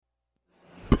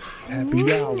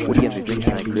Happy hour. What do you have to drink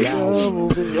tonight, Chris?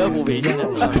 Double vision.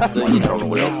 That's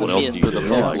what else do you for the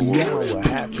fun?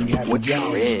 What's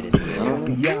red?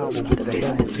 Happy hour with the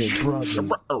Hamilton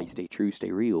brothers. Stay true,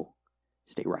 stay real,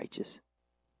 stay righteous.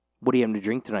 What do you have to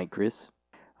drink tonight, Chris?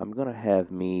 I'm going to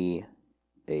have me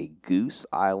a Goose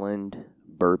Island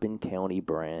Bourbon County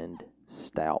brand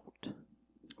stout.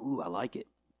 Ooh, I like it.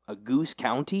 A Goose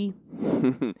County?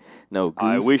 No, Goose.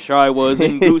 I wish I was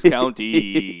in Goose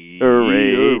County.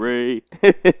 Hooray.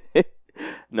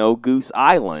 No, Goose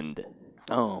Island.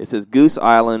 Oh, It says Goose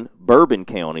Island Bourbon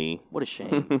County. what a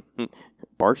shame.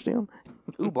 Bardstown?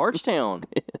 Ooh, Bargetown.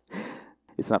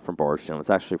 It's not from Bardstown. It's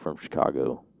actually from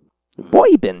Chicago.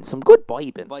 Bourbon. Some good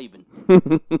bourbon. Bourbon.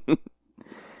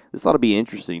 This ought to be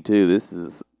interesting, too. This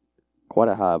is quite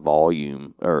a high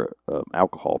volume, or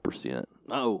alcohol percent.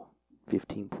 Oh,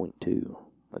 15.2.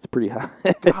 That's pretty high.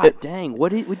 God dang.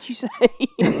 What'd you say?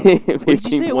 What'd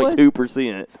you say it was?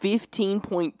 15.2%.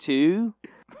 15.2?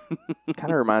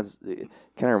 Kind of reminds me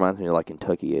of like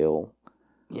Kentucky Ale.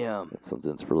 Yeah. That's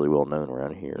something that's really well known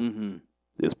around here. Mm-hmm.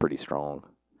 It's pretty strong.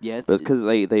 Yeah. But it's because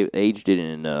they aged it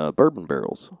in bourbon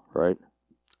barrels, right?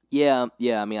 Yeah.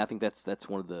 I mean, I think that's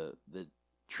one of the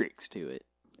tricks to it.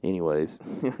 Anyways,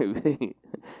 kind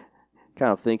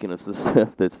of thinking of some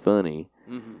stuff that's funny.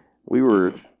 Mm-hmm.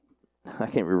 I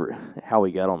can't remember how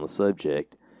we got on the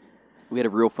subject. We had a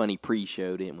real funny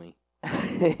pre-show, didn't we?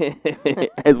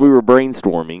 As we were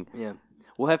brainstorming. Yeah.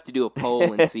 We'll have to do a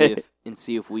poll and see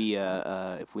if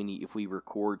we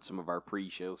record some of our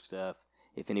pre-show stuff.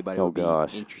 If anybody would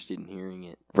be interested in hearing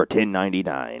it For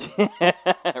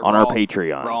 $10.99 on our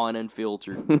Patreon. raw and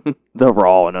unfiltered. The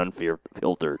raw and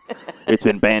unfiltered. It's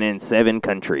been banned in 7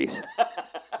 countries.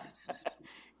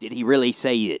 Did he really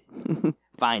say it?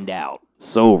 Find out.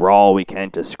 So raw we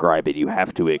can't describe it. You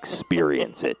have to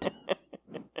experience it.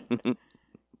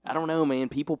 I don't know, man.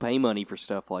 People pay money for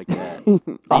stuff like that.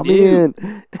 I'm in.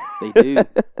 They do.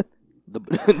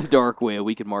 The dark web.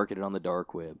 We could market it on the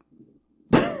dark web.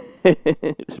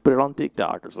 Just put it on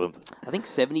TikTok or something. I think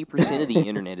 70% of the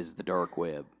internet is the dark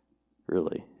web.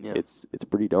 Really? Yeah. It's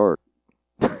pretty dark.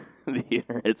 The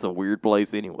internet's a weird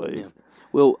place anyways. Yeah.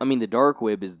 Well, I mean, the dark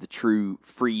web is the true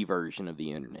free version of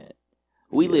the internet.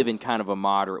 We live in kind of a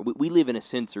moderate... We live in a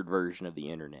censored version of the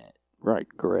internet. Right,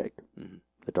 correct. Mm-hmm.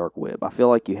 The dark web. I feel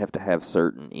like you have to have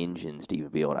certain engines to even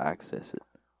be able to access it.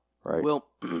 Right? Well,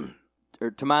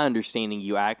 to my understanding,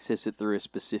 you access it through a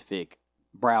specific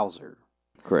browser.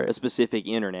 Correct. A specific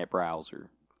internet browser.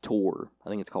 Tor. I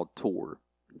think it's called Tor.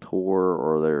 Tor,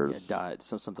 or there's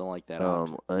something like that.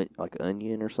 like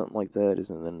Onion or something like that.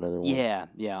 Isn't that another one? Yeah.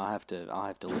 I'll have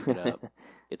to look it up.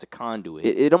 It's a conduit.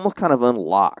 It almost kind of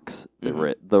unlocks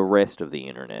the rest of the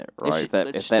internet, right? It's if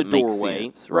that makes doorway,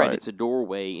 sense, right? It's a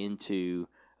doorway into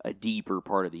a deeper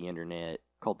part of the internet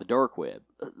called the dark web.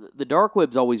 The dark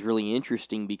web's always really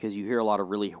interesting because you hear a lot of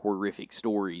really horrific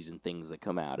stories and things that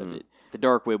come out of it. The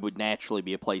dark web would naturally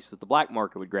be a place that the black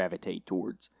market would gravitate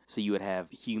towards. So you would have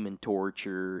human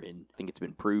torture, and I think it's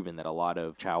been proven that a lot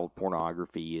of child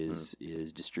pornography is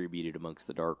distributed amongst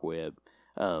the dark web.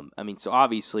 I mean, so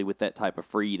obviously with that type of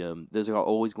freedom, there's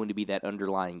always going to be that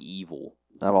underlying evil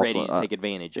ready to take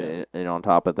advantage of. And on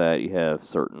top of that, you have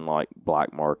certain like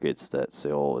black markets that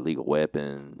sell illegal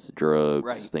weapons,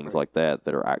 drugs, things like that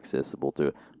are accessible to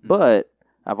it. Mm-hmm. But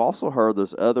I've also heard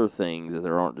there's other things that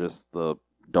aren't just the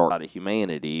dark side of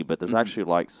humanity, but there's actually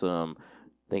like some...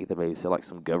 I think they maybe say like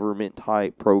some government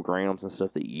type programs and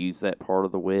stuff that use that part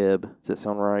of the web. Does that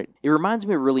sound right? It reminds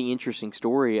me of a really interesting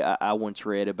story I once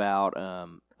read about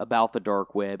the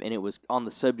dark web, and it was on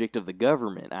the subject of the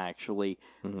government actually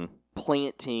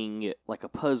planting like a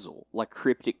puzzle, like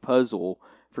cryptic puzzle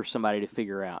for somebody to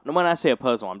figure out. And when I say a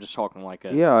puzzle, I'm just talking like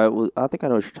a... Yeah, I think I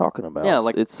know what you're talking about. Yeah,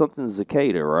 like... It's something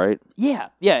Cicada, right? Yeah.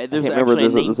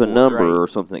 There's a number or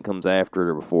something that comes after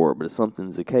it or before it, but it's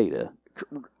something Cicada.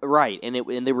 Right, and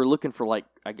they were looking for like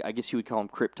I guess you would call them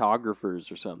cryptographers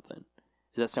or something.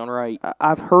 Does that sound right?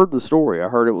 I've heard the story. I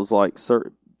heard it was like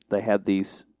they had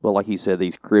these, well, like you said,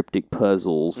 these cryptic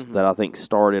puzzles that I think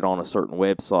started on a certain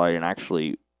website, and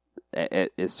actually,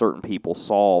 as certain people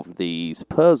solved these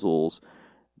puzzles,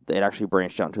 it actually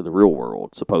branched out into the real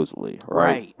world, supposedly,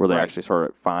 right? Where they actually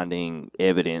started finding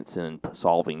evidence and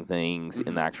solving things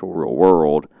in the actual real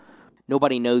world.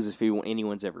 Nobody knows if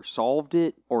anyone's ever solved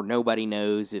it, or nobody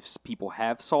knows if people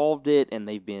have solved it and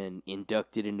they've been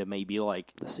inducted into maybe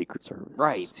like... the Secret Service.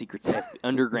 Right,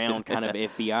 underground kind of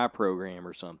FBI program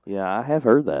or something. Yeah, I have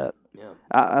heard that. Yeah,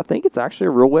 I think it's actually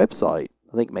a real website.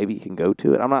 I think maybe you can go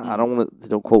to it. I'm not. I don't want to.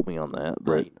 Don't quote me on that.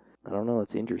 But I don't know.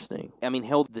 It's interesting. I mean,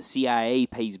 hell, the CIA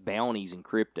pays bounties in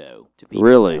crypto to people.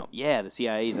 Really? Now. Yeah, the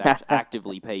CIA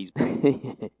actively pays.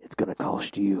 It's going to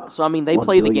cost you. So I mean, they 1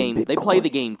 play the billion game. They play Bitcoin. the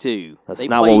game too. That's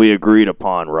not what we agreed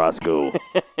upon, Roscoe.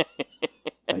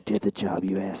 I did the job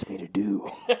you asked me to do.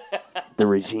 The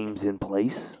regime's in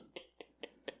place.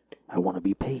 I want to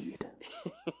be paid.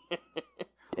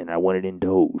 And I want it in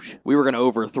Doge. We were going to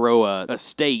overthrow a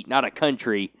state, not a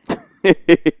country.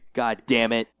 God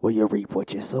damn it. Well, you reap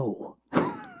what you sow.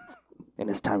 And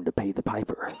it's time to pay the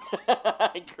piper. I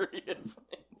agree.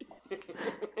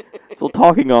 So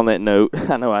talking on that note,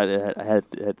 I know I had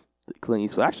Clint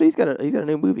Eastwood. Actually, he's got a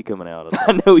new movie coming out.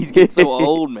 I know he's getting so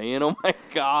old, man. Oh my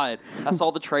God! I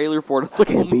saw the trailer for it. I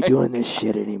can't be doing this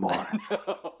shit anymore.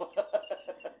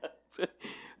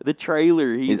 The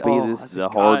trailer. He's a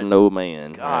hardened old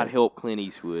man. God right? help Clint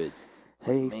Eastwood.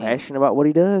 Say he's passionate about what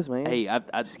he does, man. Hey,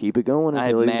 I just keep it going I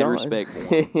until have he's mad gone. respect for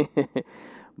him.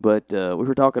 But we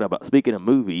were talking about, speaking of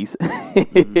movies,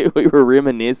 we were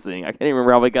reminiscing. I can't even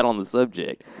remember how we got on the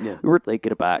subject. Yeah. We were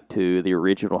thinking back to the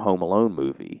original Home Alone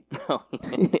movie.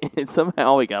 And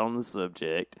somehow we got on the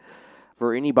subject.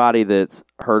 For anybody that's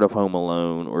heard of Home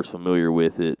Alone or is familiar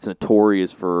with it, it's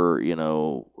notorious for,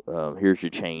 here's your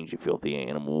change, you filthy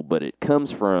animal. But it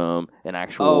comes from an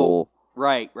actual...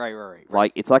 Right.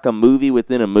 Like, it's like a movie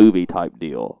within a movie type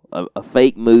deal. A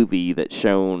fake movie that's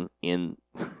shown in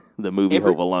the movie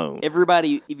Home Alone.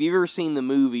 Everybody, if you've ever seen the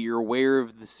movie, you're aware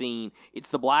of the scene. It's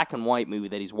the black and white movie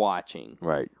that he's watching.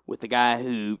 Right. With the guy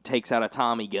who takes out a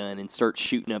Tommy gun and starts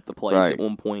shooting up the place at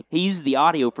one point. He uses the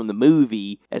audio from the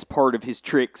movie as part of his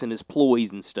tricks and his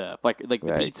ploys and stuff. Like the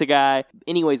pizza guy.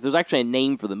 Anyways, there's actually a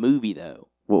name for the movie, though.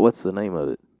 Well, what's the name of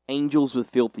it? Angels with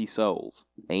Filthy Souls.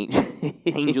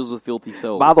 Angels with Filthy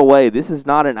Souls. By the way, this is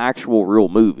not an actual real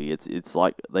movie. It's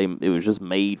like it was just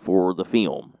made for the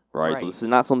film, right? So this is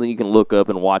not something you can look up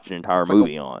and watch an entire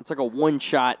movie on. It's like a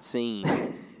one-shot scene.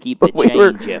 Keep the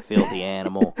change, you filthy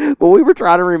animal. But we were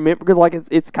trying to remember, because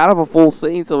it's kind of a full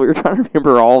scene, so we were trying to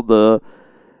remember all the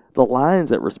lines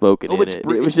that were spoken in it. It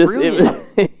was just it's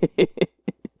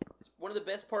one of the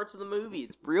best parts of the movie.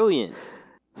 It's brilliant.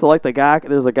 So, like,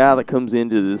 there's a guy that comes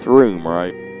into this room,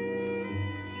 right?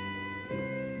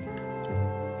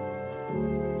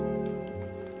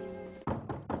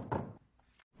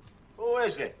 Who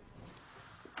is it?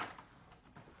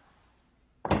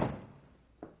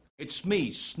 It's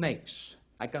me, Snakes.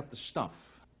 I got the stuff.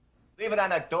 Leave it on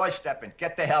the doorstep and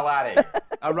get the hell out of here.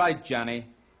 All right, Johnny.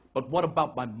 But what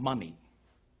about my money?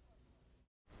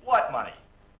 What money?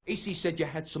 AC said you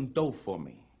had some dough for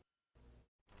me.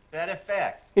 That a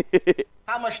fact?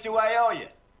 How much do I owe you?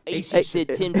 AC said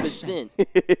 10%.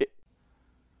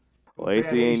 Well,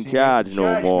 AC ain't in charge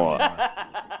no more.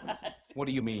 What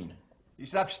do you mean?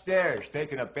 He's upstairs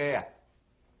taking a bath.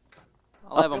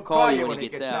 I'll have him call you when he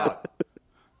gets out.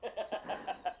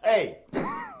 Hey.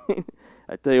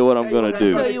 I tell you what I'm going to do.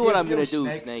 I'll tell you what I'm going to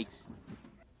do, Snakes.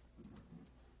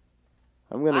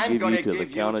 I'm going to give you to the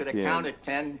count of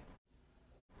 10.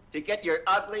 To get your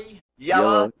ugly,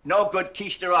 yellow, no good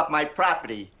keister off my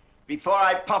property before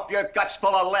I pump your guts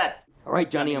full of lead. All right,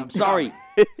 Johnny, I'm sorry.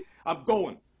 I'm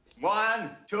going. 1,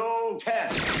 2, 10.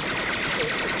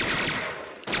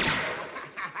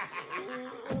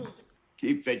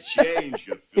 Keep the change,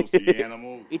 you filthy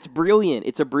animal. It's brilliant.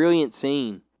 It's a brilliant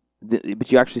scene.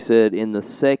 But you actually said in the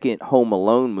second Home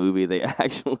Alone movie, they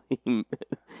actually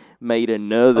made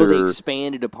another... Oh, they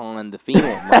expanded upon the film,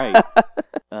 right.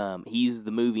 He uses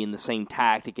the movie in the same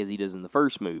tactic as he does in the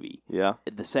first movie. Yeah.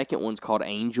 The second one's called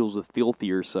Angels with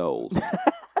Filthier Souls.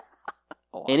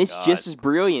 And it's just as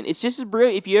brilliant. It's just as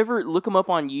brilliant. If you ever look them up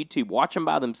on YouTube, watch them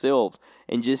by themselves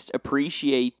and just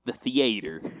appreciate the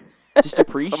theater. Just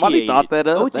appreciate Somebody thought that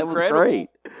up. Oh, it's that incredible. was great.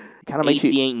 Kind of makes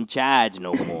AC ain't in charge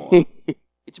no more.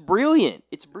 It's brilliant.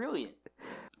 It's brilliant.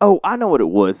 Oh, I know what it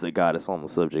was that got us on the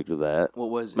subject of that. What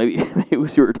was it? Maybe it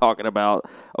was you were talking about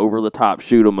over-the-top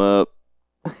shoot-'em-up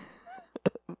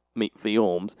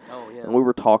films. Oh, yeah. And we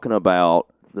were talking about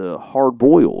the Hard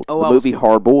Boiled. Oh, the movie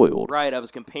Hard Boiled. Right, I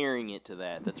was comparing it to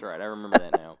that. That's right. I remember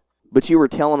that now. But you were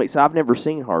telling me, so I've never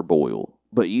seen Hard Boiled,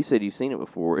 but you said you've seen it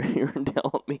before, and you were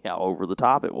telling me how over the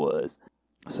top it was.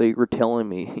 So you were telling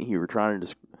me, you were trying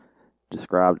to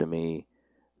describe to me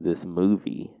this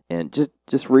movie, and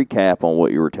just recap on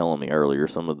what you were telling me earlier,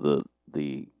 some of the...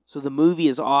 So the movie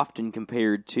is often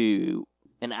compared to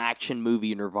an action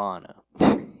movie Nirvana.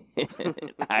 An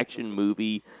action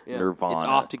movie Nirvana. It's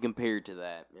often compared to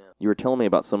that. Yeah. You were telling me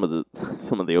about some of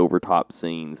the overtop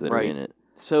scenes that are in it.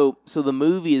 So the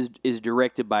movie is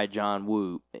directed by John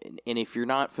Woo, and if you're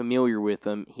not familiar with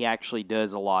him, he actually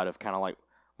does a lot of kind of like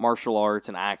martial arts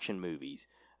and action movies.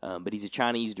 but he's a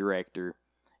Chinese director,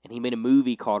 and he made a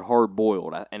movie called Hard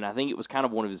Boiled, and I think it was kind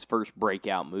of one of his first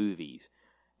breakout movies.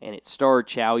 And it starred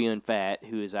Chow Yun-fat,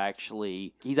 who is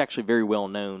he's actually very well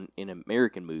known in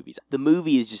American movies. The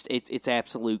movie is just, it's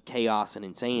absolute chaos and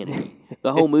insanity.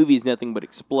 The whole movie is nothing but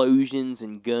explosions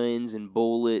and guns and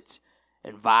bullets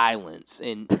and violence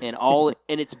and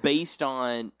it's based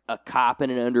on a cop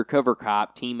and an undercover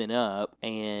cop teaming up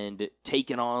and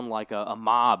taking on like a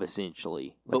mob,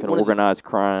 essentially. Like an organized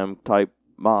crime type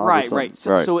mob. Right.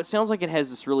 So it sounds like it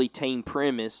has this really tame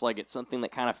premise, like it's something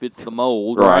that kind of fits the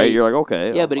mold. Right. You're like,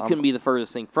 okay. Yeah, but it couldn't be the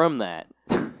furthest thing from that.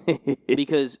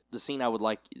 Because the scene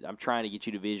I'm trying to get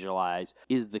you to visualize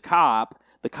is the cop.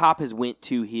 The cop has went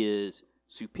to his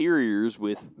superiors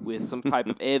with some type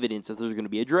of evidence that there's going to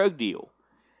be a drug deal.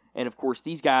 And of course,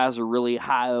 these guys are really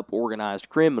high up organized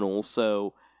criminals,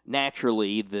 so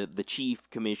naturally, the chief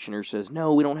commissioner says,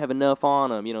 no, we don't have enough on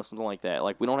them, something like that.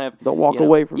 Like, we don't have... They'll walk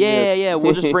away from this. Yeah,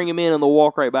 we'll just bring them in and they'll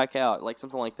walk right back out, like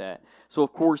something like that. So,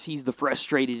 of course, he's the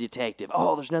frustrated detective.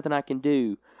 Oh, there's nothing I can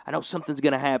do. I know something's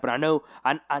going to happen. I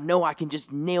know I can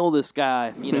just nail this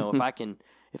guy,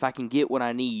 if I can get what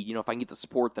I need, if I can get the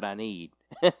support that I need.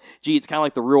 Gee, it's kind of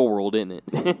like the real world, isn't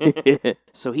it?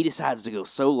 So he decides to go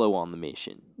solo on the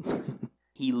mission.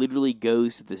 He literally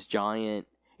goes to this giant...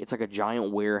 It's like a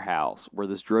giant warehouse where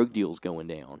this drug deal's going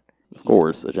down. Of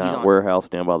course, a giant warehouse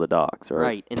down by the docks, right?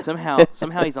 Right, and somehow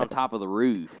he's on top of the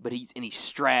roof, but he's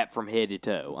strapped from head to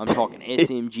toe. I'm talking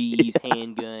SMGs,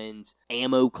 handguns,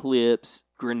 ammo clips,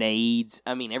 grenades.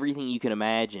 I mean, everything you can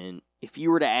imagine. If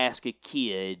you were to ask a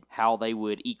kid how they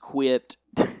would equip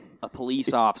a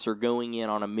police officer going in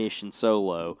on a mission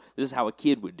solo, this is how a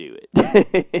kid would do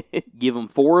it. Give them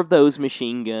 4 of those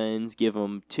machine guns, give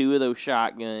them 2 of those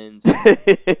shotguns.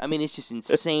 I mean, it's just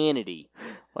insanity.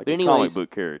 Like a comic book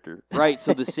character. Right,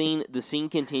 so the scene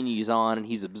continues on, and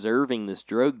he's observing this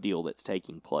drug deal that's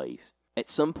taking place. At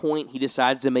some point, he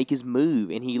decides to make his move,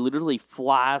 and he literally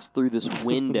flies through this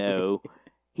window.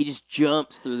 He just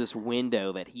jumps through this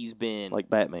window that he's been... Like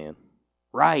Batman.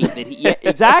 Right,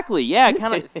 exactly, yeah,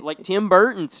 kind of like Tim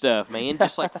Burton stuff, man.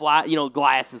 Just like fly,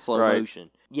 glass in slow motion.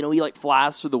 He like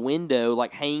flies through the window,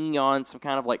 like hanging on some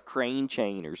kind of like crane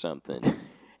chain or something.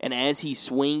 And as he's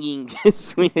swinging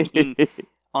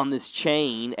on this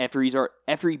chain, after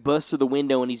he busts through the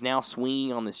window and he's now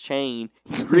swinging on this chain,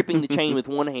 he's gripping the chain with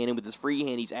one hand, and with his free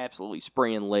hand, he's absolutely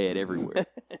spraying lead everywhere.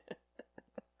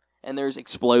 And there's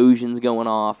explosions going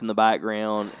off in the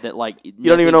background that, like...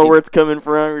 You don't even know where it's coming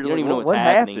from. You don't even know what's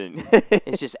happening.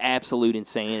 It's just absolute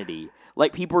insanity.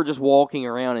 Like, people are just walking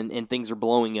around and things are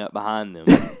blowing up behind them.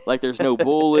 Like, there's no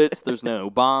bullets, there's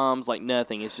no bombs, like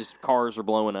nothing. It's just cars are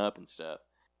blowing up and stuff.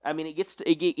 I mean,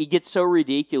 it gets so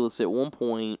ridiculous at one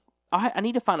point. I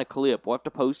need to find a clip. We'll have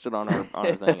to post it on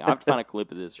our thing. I have to find a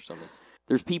clip of this or something.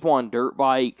 There's people on dirt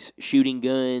bikes shooting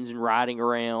guns and riding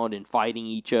around and fighting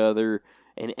each other.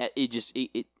 And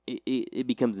it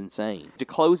becomes insane. To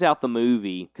close out the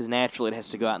movie, because naturally it has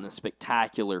to go out in a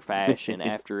spectacular fashion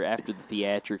after the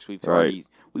theatrics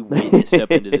we've witnessed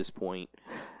up into this point.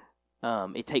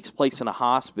 It takes place in a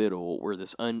hospital where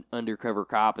this undercover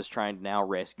cop is trying to now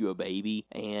rescue a baby,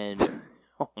 and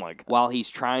oh my God. While he's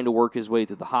trying to work his way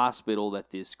through the hospital that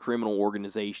this criminal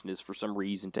organization is for some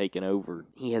reason taking over,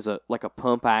 he has a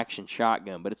pump action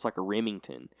shotgun, but it's like a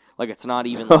Remington. Like, it's not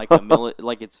even like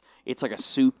it's like a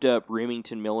souped up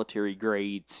Remington military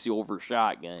grade silver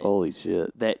shotgun. Holy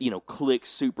shit. That, clicks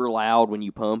super loud when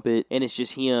you pump it. And it's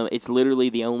just him. It's literally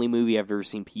the only movie I've ever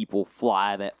seen people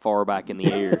fly that far back in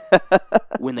the air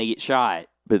when they get shot.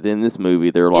 But in this movie,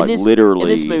 they're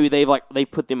literally... In this movie, they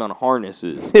put them on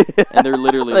harnesses. And they're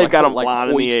literally they've got them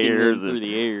flying in the air. Through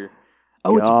the air.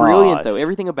 Oh, it's brilliant, though.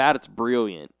 Everything about it's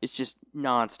brilliant. It's just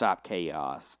nonstop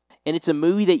chaos. And it's a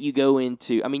movie that you go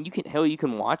into. I mean, you can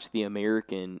watch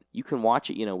you can watch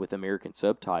it, with American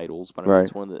subtitles. But I mean,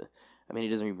 it's one of the. I mean, it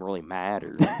doesn't even really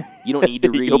matter. You don't need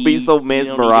to read. You'll be so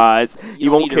mesmerized.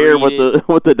 You won't care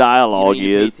what the dialogue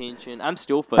is. Pay attention. I'm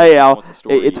still focused on what the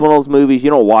story is. It's one of those movies you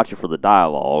don't watch it for the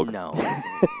dialogue. No.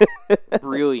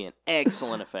 Brilliant,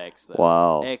 excellent effects though.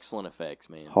 Wow, excellent effects,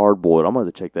 man. Hard Boiled. I'm going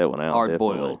to check that one out. Hard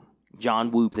Boiled.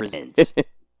 John Woo presents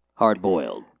Hard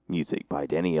Boiled. Music by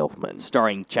Danny Elfman.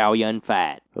 Starring Chow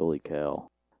Yun-fat. Holy cow.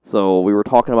 So we were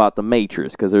talking about The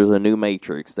Matrix, because there's a new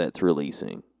Matrix that's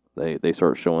releasing. They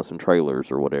start showing some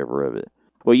trailers or whatever of it.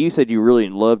 Well, you said you really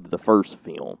loved the first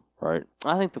film, right?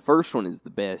 I think the first one is the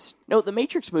best. No, the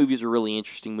Matrix movies are really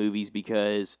interesting movies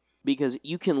because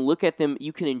you can look at them,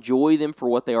 you can enjoy them for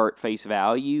what they are at face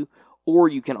value, or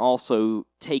you can also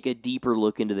take a deeper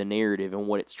look into the narrative and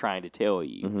what it's trying to tell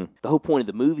you. Mm-hmm. The whole point of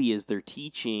the movie is they're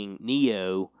teaching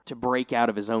Neo to break out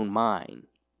of his own mind.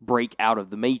 break out of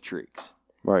the Matrix.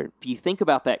 Right. If you think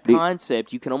about that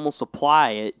concept, you can almost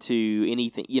apply it to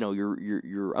anything,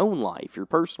 your own life, your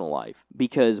personal life.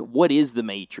 Because what is the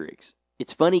Matrix?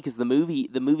 It's funny because the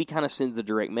movie kind of sends a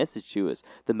direct message to us.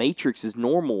 The Matrix is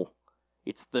normal.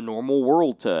 It's the normal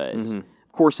world to us. Mm-hmm.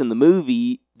 Of course, in the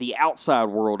movie, the outside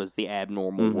world is the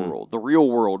abnormal world. The real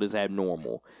world is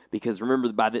abnormal because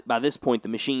remember, by this point, the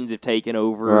machines have taken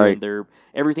over, and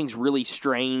everything's really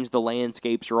strange. The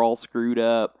landscapes are all screwed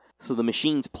up. So the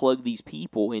machines plug these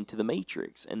people into the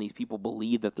Matrix, and these people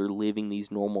believe that they're living these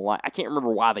normal lives. I can't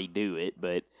remember why they do it,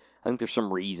 but I think there's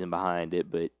some reason behind it.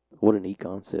 But what a neat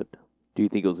concept. Do you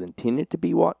think it was intended to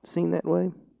be seen that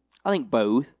way? I think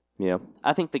both. Yeah.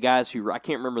 I think the guys I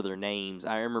can't remember their names.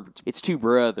 I remember it's two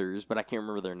brothers, but I can't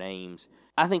remember their names.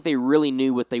 I think they really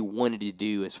knew what they wanted to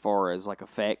do as far as like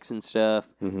effects and stuff.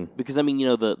 Mm-hmm. Because I mean,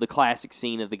 the classic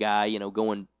scene of the guy,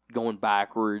 going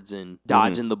backwards and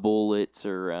dodging the bullets,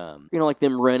 or like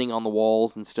them running on the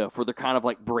walls and stuff, where they're kind of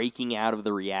like breaking out of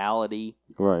the reality.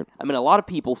 Right. I mean, a lot of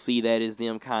people see that as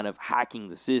them kind of hacking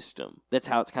the system. That's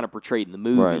how it's kind of portrayed in the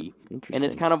movie. Right. Interesting. And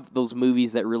it's kind of those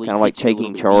movies that really kind of like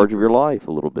taking charge of your life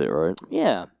a little bit, right?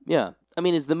 Yeah, yeah. I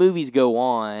mean, as the movies go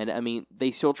on, I mean,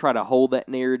 they still try to hold that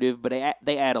narrative, but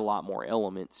they add a lot more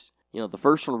elements. The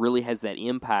first one really has that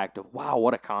impact of, wow,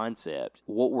 what a concept.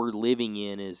 What we're living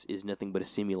in is nothing but a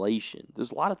simulation.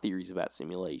 There's a lot of theories about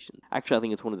simulation. Actually, I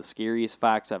think it's one of the scariest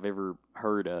facts I've ever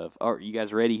heard of. Are you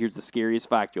guys ready? Here's the scariest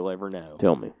fact you'll ever know.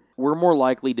 Tell me. We're more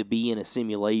likely to be in a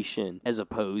simulation as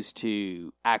opposed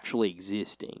to actually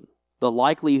existing. The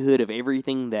likelihood of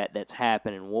everything that's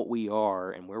happened and what we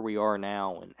are and where we are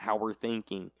now and how we're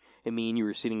thinking, and me and you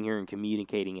were sitting here and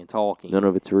communicating and talking. None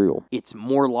of it's real. It's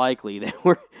more likely that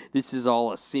this is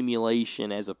all a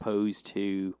simulation as opposed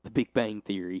to the Big Bang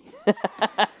Theory.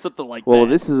 Something like that. Well,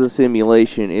 this is a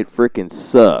simulation. It freaking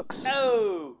sucks.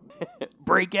 No!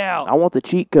 Break out. I want the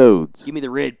cheat codes. Give me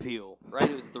the red pill. Right?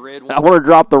 It was the red one. I want to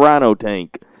drop the Rhino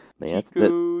tank. Man, cheat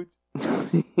codes.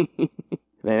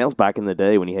 Man, that was back in the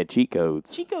day when you had cheat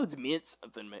codes. Cheat codes meant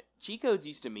something, man. Cheat codes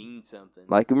used to mean something.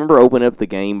 Like, remember opening up the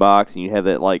game box and you have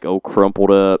that, like, old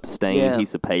crumpled up, stained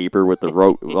piece of paper with the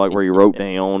like where you wrote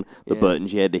down the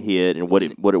buttons you had to hit and what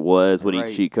it was, what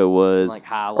each cheat code was. Like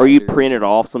highlighters. Or you printed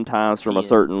off sometimes from a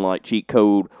certain, like, cheat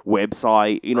code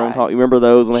website. You know what I'm talking? You remember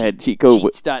those when they had cheat code?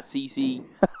 Cheats.cc.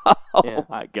 Oh,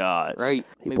 my God. Right.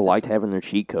 People liked having their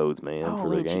cheat codes, man, for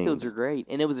their games. Cheat codes are great.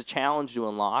 And it was a challenge to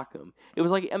unlock them. It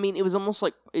was like, I mean, it was almost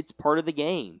like it's part of the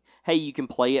game. Hey, you can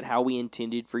play it how we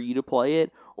intended for you to play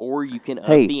it, or you can up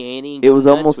the ante and go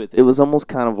nuts with it. It was almost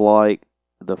kind of like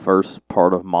the first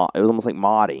part of it was almost like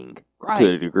modding to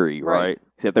a degree, right?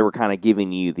 Except they were kind of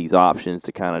giving you these options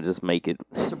to kind of just make it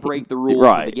to break the rules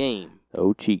of the game.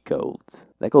 Oh, cheat codes.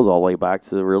 That goes all the way back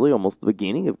to really almost the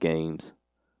beginning of games.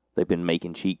 They've been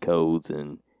making cheat codes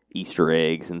and Easter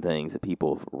eggs and things that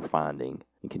people were finding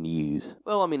and can use.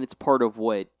 Well, I mean, it's part of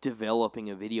what developing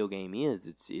a video game is.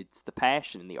 It's the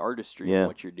passion and the artistry of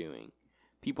what you're doing.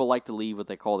 People like to leave what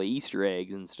they call the Easter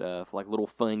eggs and stuff, like little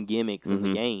fun gimmicks in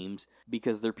the games,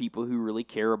 because they're people who really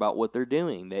care about what they're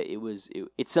doing. That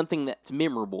it's something that's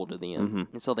memorable to them,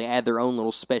 and so they add their own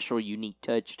little special, unique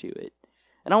touch to it.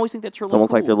 And I always think that's really almost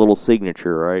cool. like their little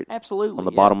signature, right? Absolutely. On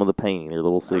the bottom of the painting, their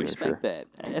little signature. I respect that.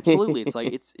 Absolutely. It's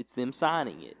like it's them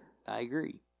signing it. I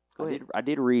agree. Go ahead. I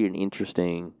did read an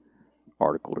interesting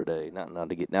article today. Not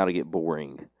to get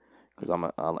boring, because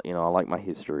I like my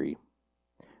history,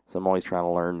 so I'm always trying to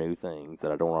learn new things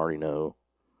that I don't already know.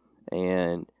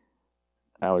 And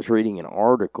I was reading an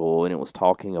article, and it was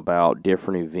talking about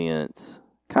different events.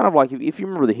 Kind of like, if you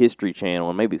remember the History Channel,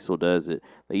 and maybe it still does it,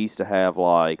 they used to have,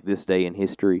 like, This Day in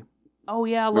History. Oh,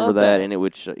 yeah, I remember love that. And it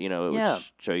would, would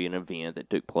show you an event that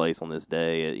took place on this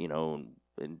day, and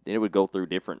it would go through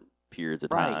different periods of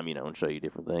time, and show you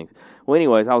different things. Well,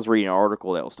 anyways, I was reading an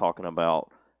article that was talking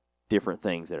about different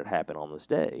things that had happened on this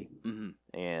day.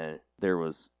 Mm-hmm. And there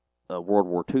was a World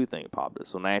War II thing that popped up.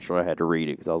 So naturally, I had to read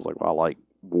it because I was like, well, I like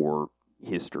war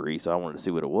history, so I wanted to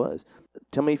see what it was.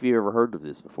 Tell me if you ever heard of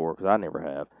this before, because I never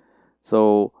have.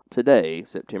 So today,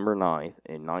 September 9th,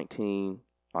 in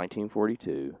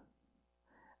 1942,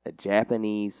 a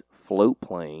Japanese float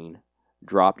plane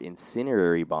dropped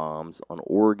incendiary bombs on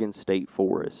Oregon State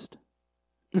Forest.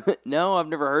 No, I've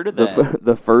never heard of that.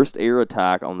 The first air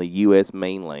attack on the U.S.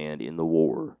 mainland in the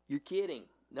war. You're kidding.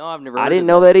 No, I've never heard of that. I didn't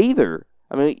know that either.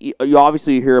 I mean, you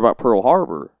obviously hear about Pearl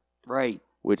Harbor. Right.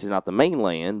 Which is not the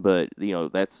mainland, but,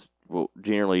 that's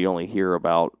generally you only hear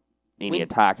about any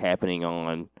attack happening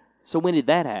on. So when did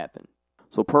that happen?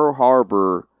 So Pearl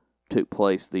Harbor took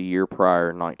place the year prior,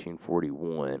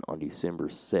 1941, on December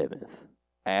 7th.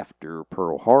 After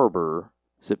Pearl Harbor,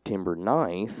 September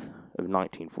 9th of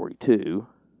 1942,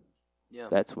 Yeah.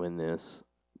 that's when this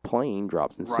plane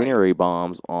drops incendiary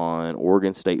bombs on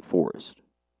Oregon State Forest.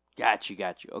 Got you.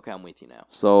 Okay, I'm with you now.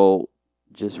 So,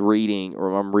 just reading,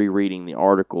 or I'm rereading the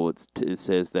article, it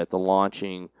says that the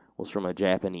launching was from a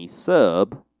Japanese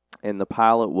sub, and the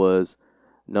pilot was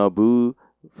Nobu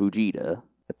Fujita.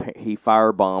 He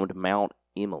firebombed Mount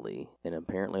Emily, and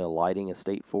apparently alighting a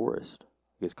state forest.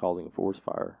 I guess causing a forest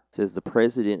fire. It says the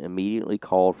president immediately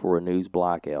called for a news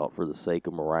blackout for the sake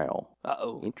of morale.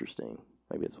 Uh-oh. Interesting.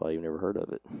 Maybe that's why you've never heard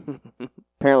of it.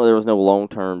 Apparently there was no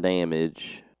long-term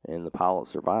damage, and the pilot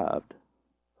survived.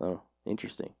 Oh,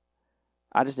 interesting.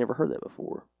 I just never heard that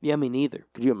before. Yeah, me neither.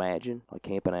 Could you imagine, like,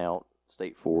 camping out,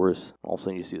 state forest, all of a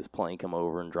sudden you see this plane come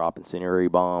over and drop incendiary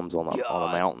bombs on a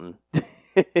mountain?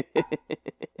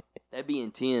 That'd be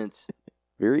intense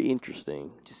Very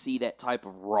interesting. to see that type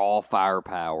of raw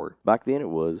firepower. Back then it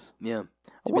was. Yeah. I To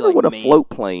be wonder like, what a man, float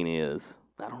plane is.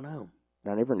 I don't know.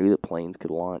 I never knew that planes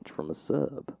could launch from a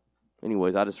sub.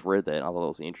 Anyways, I just read that and I thought it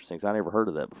was interesting because I never heard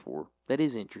of that before. That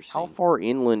is interesting. How far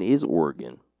inland is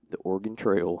Oregon? The Oregon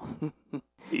Trail.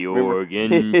 The Oregon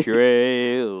Trail.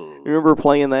 You remember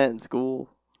playing that in school?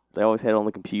 They always had it on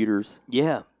the computers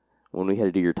Yeah. when we had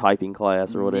to do your typing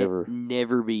class or whatever.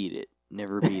 Never beat it.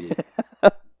 Never beat it.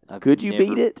 I've Could you never-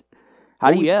 beat it? How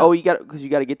Oh, do you? yeah. Oh, you got because you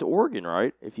got to get to Oregon,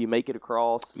 right? If you make it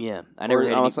across. Yeah. I never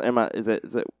had Honestly, is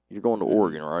that you're going to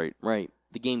Oregon, right? Right.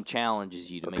 The game challenges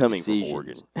you to Or make coming decisions. from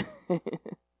Oregon.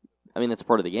 I mean, that's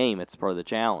part of the game. It's part of the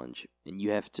challenge. And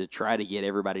you have to try to get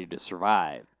everybody to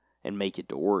survive and make it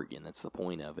to Oregon. That's the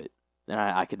point of it. And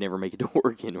I could never make it to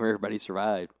Oregon where everybody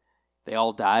survived. They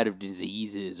all died of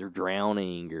diseases or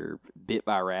drowning or bit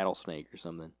by a rattlesnake or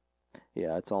something.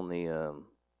 Yeah, it's on the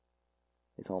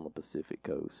Pacific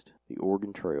coast, the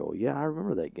Oregon Trail. Yeah, I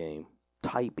remember that game.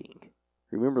 Typing,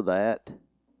 remember that?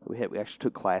 We actually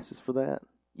took classes for that.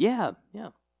 Yeah.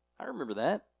 I remember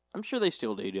that. I'm sure they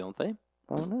still do, don't they?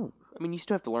 I don't know. I mean, you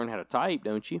still have to learn how to type,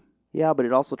 don't you? Yeah, but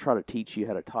it also tried to teach you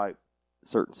how to type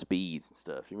certain speeds and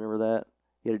stuff. You remember that?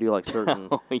 You had to do like certain.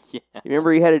 Oh, yeah. You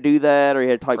remember you had to do that, or you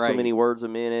had to type so Right. many words a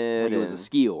minute. Like it was a and-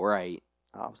 skill, right?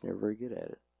 I was never very good at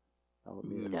it. I'll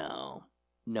admit.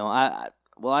 No.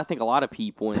 I think a lot of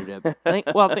people ended up. I think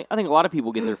a lot of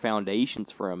people get their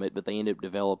foundations from it, but they end up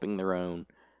developing their own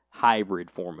hybrid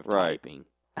form of Right. typing.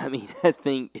 I mean, I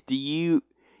think you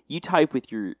type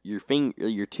with your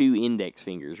two index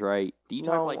fingers, right? Do you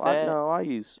type like that? I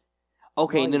use.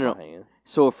 Okay, I use no. my hand.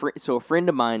 So a friend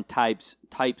of mine types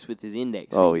with his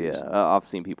index. Oh fingers. yeah, I've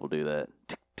seen people do that.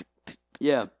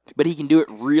 Yeah, but he can do it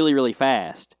really, really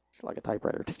fast. Like a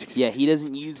typewriter. Yeah, he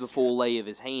doesn't use the full lay of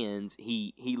his hands.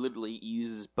 He literally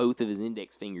uses both of his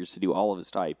index fingers to do all of his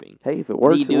typing. Hey, if it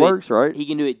works, He it do works, right? He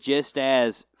can do it just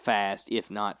as fast, if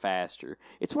not faster.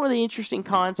 It's one of the interesting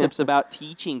concepts about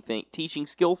teaching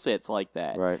skill sets like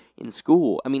that Right. in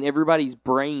school. I mean, everybody's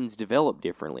brains develop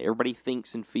differently. Everybody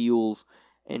thinks and feels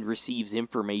and receives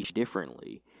information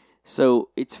differently. So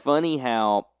it's funny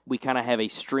how we kind of have a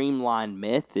streamlined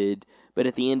method, but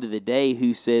at the end of the day,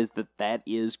 who says that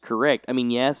is correct? I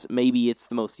mean, yes, maybe it's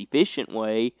the most efficient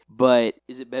way, but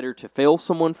is it better to fail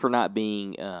someone for not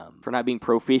being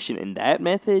proficient in that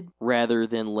method rather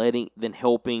than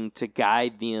helping to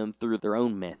guide them through their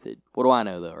own method? What do I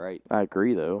know, though, right? I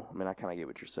agree, though. I mean, I kind of get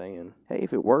what you're saying. Hey,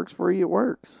 if it works for you, it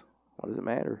works. What does it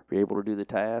matter? If you're able to do the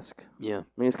task. Yeah. I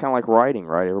mean, it's kind of like writing,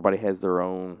 right? Everybody has their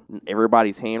own.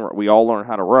 Everybody's handwriting. We all learn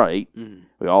how to write. Mm.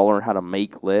 We all learn how to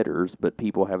make letters, but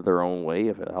people have their own way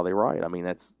of how they write. I mean,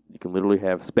 you can literally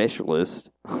have specialists.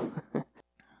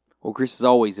 Well, Chris, as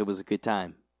always, it was a good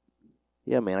time.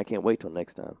 Yeah, man, I can't wait till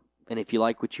next time. And if you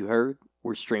like what you heard,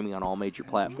 we're streaming on all major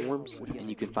platforms, and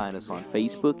you can find us on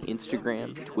Facebook,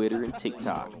 Instagram, Twitter, and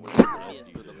TikTok.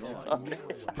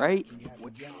 Right?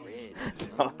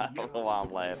 I don't know why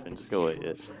I'm laughing. Just go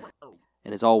ahead.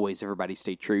 And as always, everybody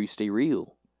stay true, stay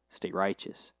real, stay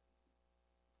righteous.